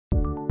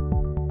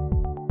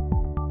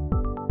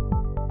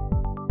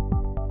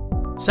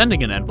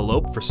Sending an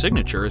envelope for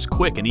signature is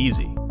quick and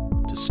easy.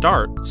 To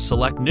start,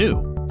 select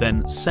New,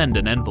 then Send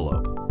an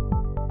envelope.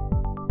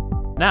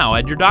 Now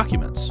add your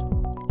documents.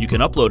 You can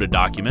upload a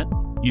document,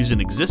 use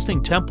an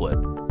existing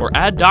template, or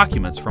add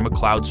documents from a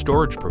cloud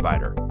storage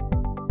provider.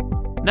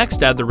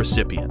 Next, add the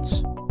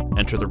recipients.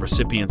 Enter the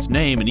recipient's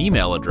name and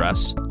email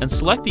address, and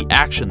select the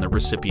action the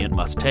recipient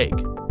must take.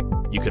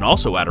 You can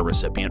also add a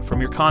recipient from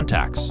your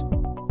contacts.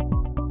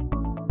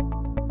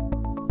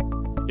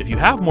 If you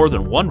have more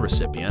than one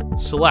recipient,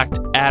 select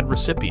Add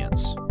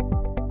Recipients.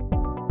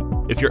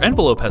 If your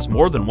envelope has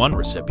more than one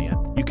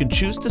recipient, you can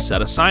choose to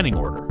set a signing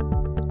order.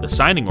 The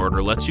signing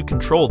order lets you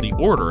control the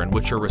order in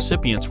which your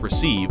recipients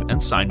receive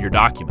and sign your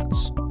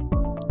documents.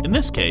 In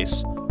this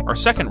case, our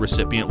second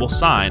recipient will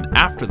sign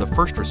after the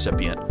first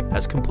recipient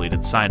has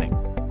completed signing.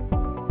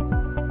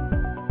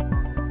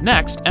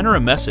 Next, enter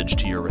a message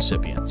to your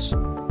recipients.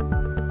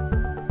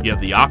 You have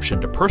the option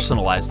to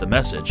personalize the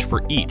message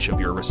for each of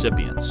your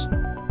recipients.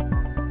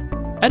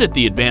 Edit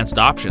the advanced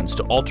options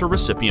to alter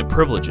recipient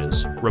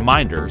privileges,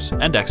 reminders,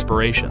 and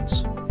expirations.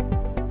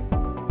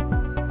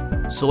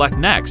 Select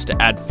Next to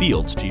add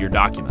fields to your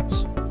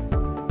documents.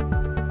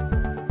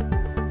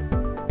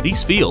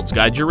 These fields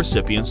guide your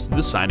recipients through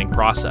the signing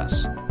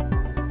process.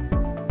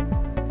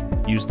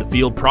 Use the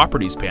Field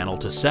Properties panel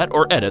to set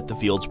or edit the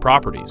field's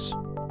properties.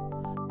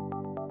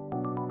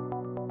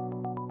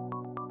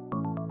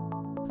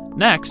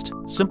 Next,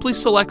 simply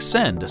select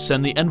Send to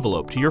send the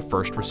envelope to your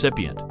first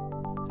recipient.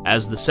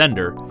 As the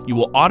sender, you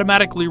will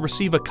automatically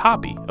receive a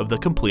copy of the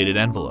completed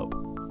envelope.